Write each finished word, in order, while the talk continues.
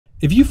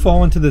If you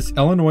fall into this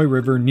Illinois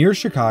River near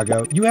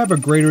Chicago, you have a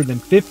greater than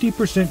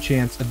 50%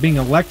 chance of being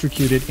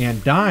electrocuted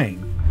and dying,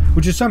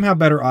 which is somehow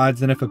better odds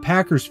than if a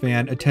Packers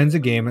fan attends a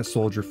game at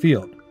Soldier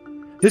Field.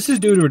 This is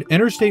due to an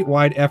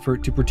interstate-wide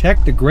effort to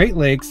protect the Great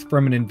Lakes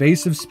from an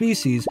invasive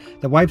species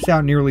that wipes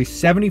out nearly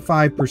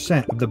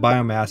 75% of the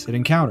biomass it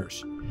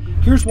encounters.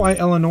 Here's why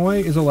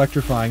Illinois is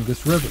electrifying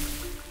this river.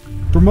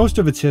 For most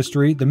of its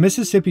history, the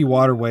Mississippi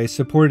waterway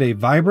supported a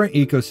vibrant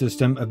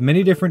ecosystem of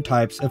many different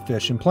types of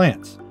fish and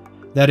plants.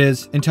 That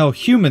is, until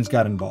humans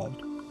got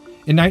involved.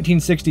 In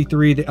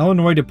 1963, the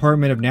Illinois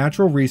Department of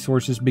Natural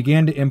Resources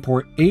began to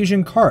import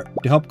Asian carp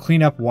to help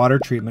clean up water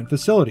treatment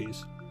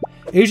facilities.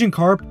 Asian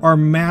carp are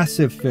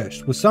massive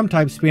fish, with some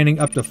types spanning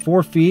up to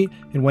 4 feet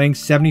and weighing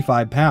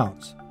 75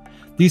 pounds.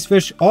 These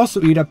fish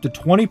also eat up to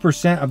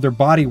 20% of their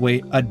body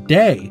weight a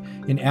day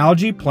in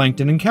algae,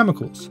 plankton, and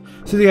chemicals,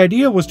 so the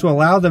idea was to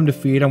allow them to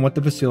feed on what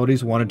the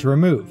facilities wanted to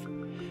remove.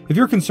 If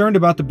you're concerned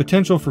about the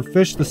potential for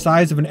fish the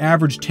size of an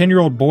average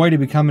 10-year-old boy to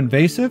become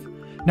invasive,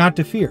 not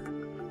to fear.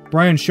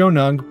 Brian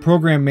Schonung,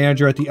 program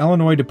manager at the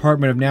Illinois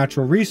Department of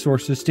Natural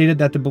Resources, stated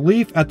that the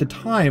belief at the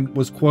time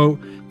was, quote,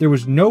 there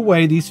was no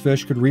way these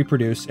fish could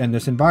reproduce in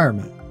this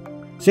environment.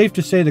 Safe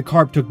to say the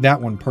carp took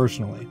that one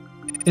personally.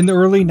 In the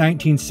early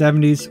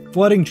 1970s,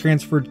 flooding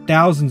transferred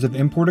thousands of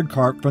imported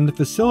carp from the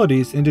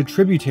facilities into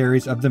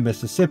tributaries of the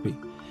Mississippi.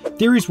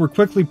 Theories were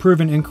quickly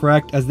proven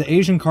incorrect as the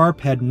Asian carp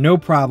had no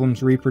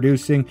problems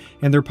reproducing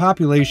and their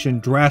population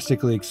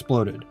drastically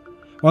exploded.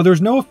 While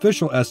there's no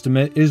official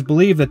estimate, it is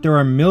believed that there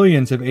are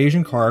millions of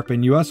Asian carp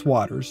in U.S.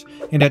 waters,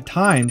 and at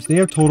times they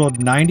have totaled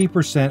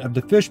 90% of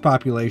the fish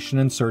population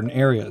in certain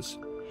areas.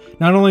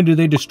 Not only do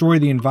they destroy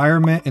the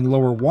environment and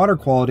lower water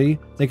quality,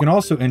 they can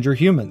also injure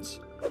humans.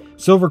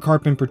 Silver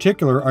carp in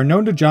particular are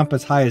known to jump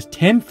as high as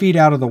 10 feet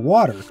out of the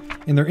water,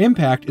 and their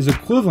impact is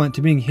equivalent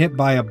to being hit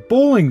by a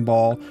bowling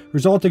ball,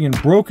 resulting in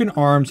broken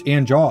arms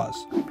and jaws.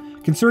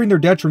 Considering their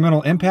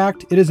detrimental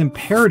impact, it is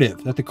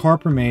imperative that the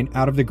carp remain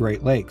out of the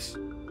Great Lakes.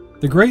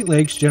 The Great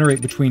Lakes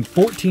generate between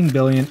 $14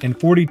 billion and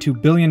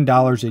 $42 billion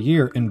a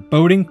year in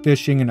boating,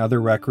 fishing, and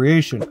other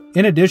recreation,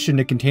 in addition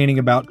to containing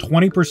about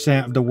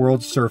 20% of the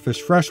world's surface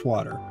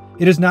freshwater.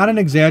 It is not an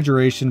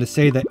exaggeration to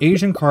say that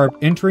Asian carp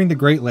entering the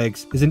Great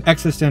Lakes is an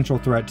existential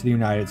threat to the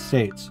United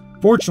States.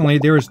 Fortunately,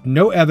 there is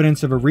no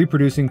evidence of a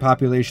reproducing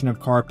population of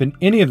carp in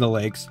any of the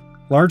lakes,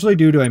 largely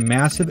due to a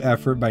massive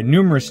effort by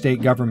numerous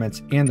state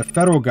governments and the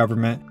federal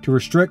government to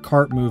restrict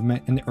carp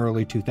movement in the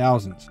early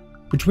 2000s.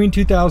 Between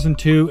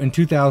 2002 and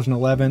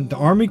 2011, the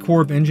Army Corps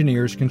of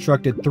Engineers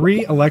constructed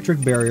 3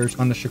 electric barriers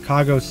on the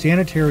Chicago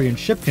Sanitary and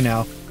Ship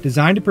Canal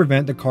designed to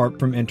prevent the carp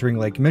from entering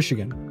Lake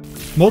Michigan.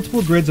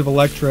 Multiple grids of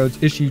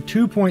electrodes issue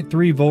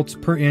 2.3 volts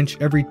per inch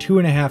every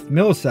 2.5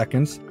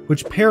 milliseconds,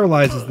 which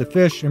paralyzes the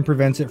fish and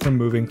prevents it from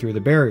moving through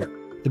the barrier.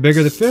 The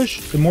bigger the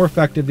fish, the more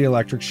effective the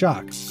electric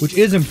shock, which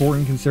is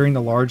important considering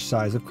the large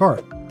size of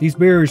carp. These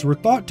barriers were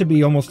thought to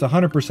be almost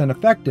 100%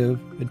 effective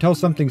until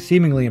something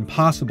seemingly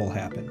impossible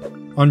happened.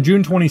 On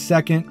June 22,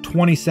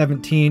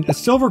 2017, a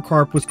silver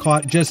carp was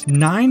caught just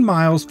 9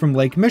 miles from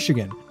Lake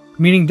Michigan,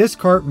 meaning this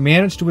carp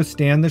managed to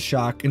withstand the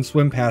shock and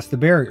swim past the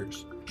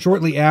barriers.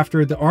 Shortly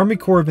after, the Army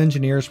Corps of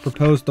Engineers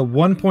proposed the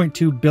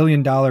 $1.2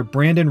 billion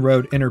Brandon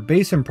Road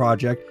Interbasin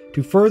project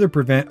to further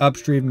prevent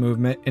upstream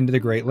movement into the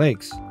Great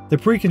Lakes. The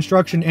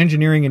pre-construction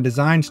engineering and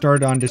design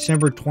started on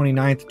December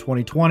 29,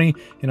 2020,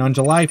 and on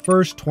July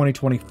 1,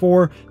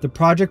 2024, the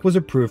project was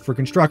approved for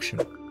construction.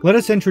 Let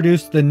us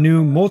introduce the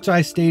new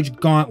multi-stage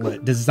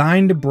gauntlet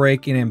designed to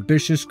break an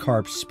ambitious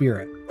carp's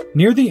spirit.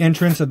 Near the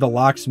entrance of the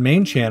lock's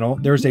main channel,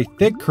 there is a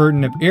thick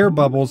curtain of air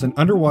bubbles and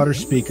underwater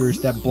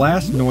speakers that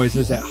blast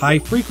noises at high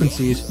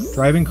frequencies,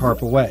 driving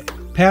carp away.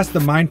 Past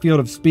the minefield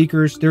of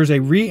speakers, there is a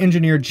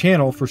re-engineered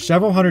channel for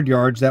several hundred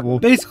yards that will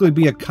basically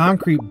be a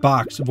concrete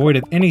box void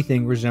of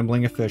anything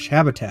resembling a fish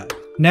habitat.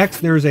 Next,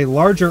 there is a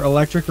larger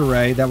electric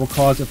array that will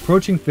cause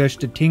approaching fish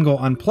to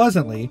tingle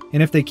unpleasantly,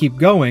 and if they keep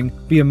going,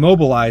 be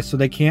immobilized so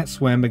they can't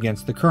swim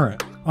against the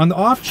current. On the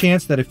off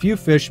chance that a few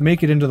fish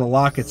make it into the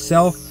lock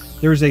itself,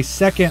 there is a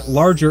second,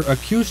 larger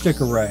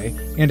acoustic array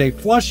and a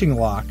flushing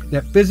lock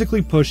that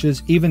physically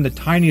pushes even the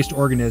tiniest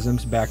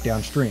organisms back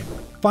downstream.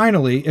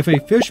 Finally, if a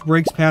fish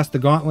breaks past the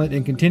gauntlet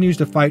and continues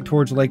to fight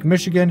towards Lake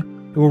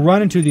Michigan, it will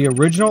run into the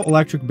original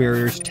electric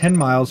barriers 10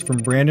 miles from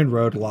Brandon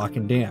Road Lock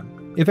and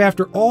Dam. If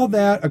after all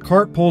that, a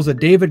carp pulls a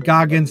David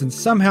Goggins and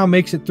somehow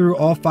makes it through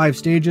all 5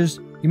 stages,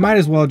 you might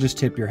as well just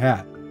tip your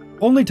hat.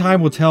 Only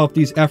time will tell if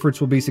these efforts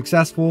will be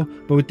successful,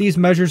 but with these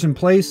measures in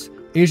place,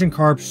 Asian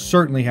carp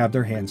certainly have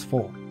their hands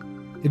full.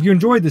 If you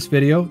enjoyed this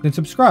video, then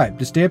subscribe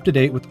to stay up to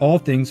date with all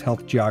things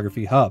Health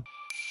Geography Hub.